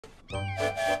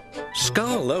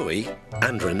Skarloey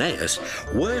and Rheneas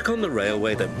work on the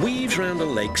railway that weaves round the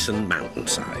lakes and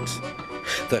mountainsides.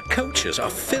 The coaches are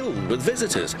filled with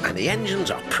visitors and the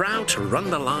engines are proud to run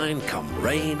the line come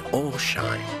rain or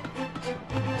shine.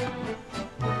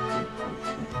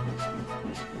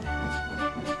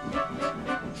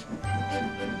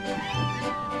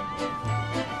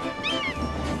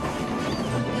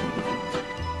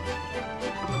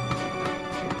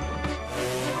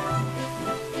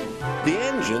 The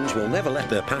engines will never let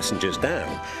their passengers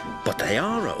down, but they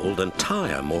are old and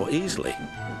tire more easily.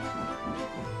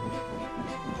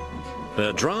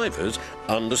 Their drivers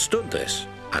understood this,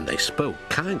 and they spoke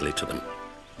kindly to them.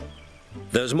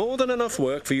 There's more than enough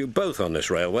work for you both on this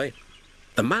railway.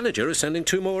 The manager is sending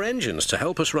 2 more engines to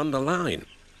help us run the line.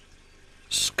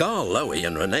 Skarloey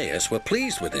and Rheneas were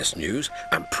pleased with this news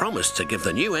and promised to give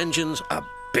the new engines a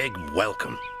big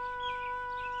welcome.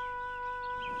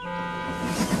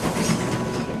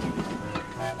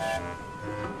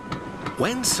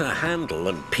 When Sir Handel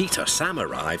and Peter Sam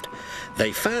arrived,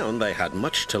 they found they had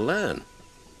much to learn.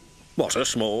 "What a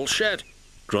small shed,"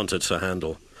 grunted Sir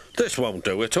Handel. "This won't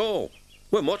do at all.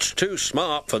 We're much too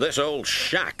smart for this old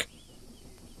shack."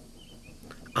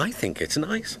 "I think it's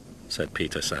nice," said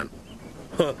Peter Sam.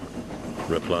 "Huh,"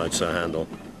 replied Sir Handel.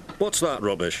 "What's that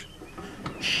rubbish?"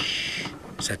 "Shh,"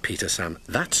 said Peter Sam.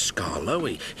 "That's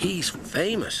Skarloey. He's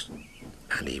famous."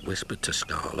 And he whispered to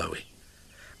Skarloey,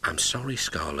 "I'm sorry,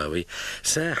 Skarloey.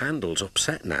 Sir Handel's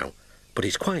upset now, but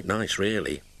he's quite nice,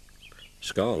 really."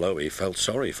 Skarloey felt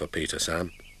sorry for Peter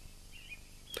Sam.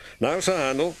 "Now, Sir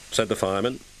Handel," said the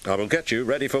fireman, "I will get you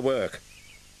ready for work."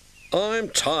 "I'm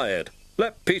tired.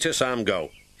 Let Peter Sam go.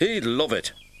 He'd love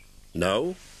it."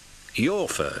 "No, you're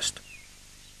first."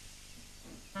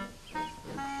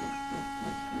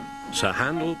 Sir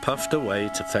Handel puffed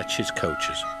away to fetch his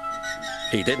coaches.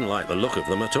 He didn't like the look of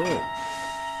them at all.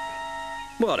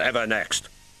 "Whatever next?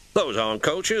 Those aren't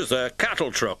coaches, they're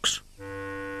cattle trucks."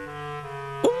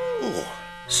 "Ooh!"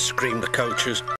 screamed the coaches.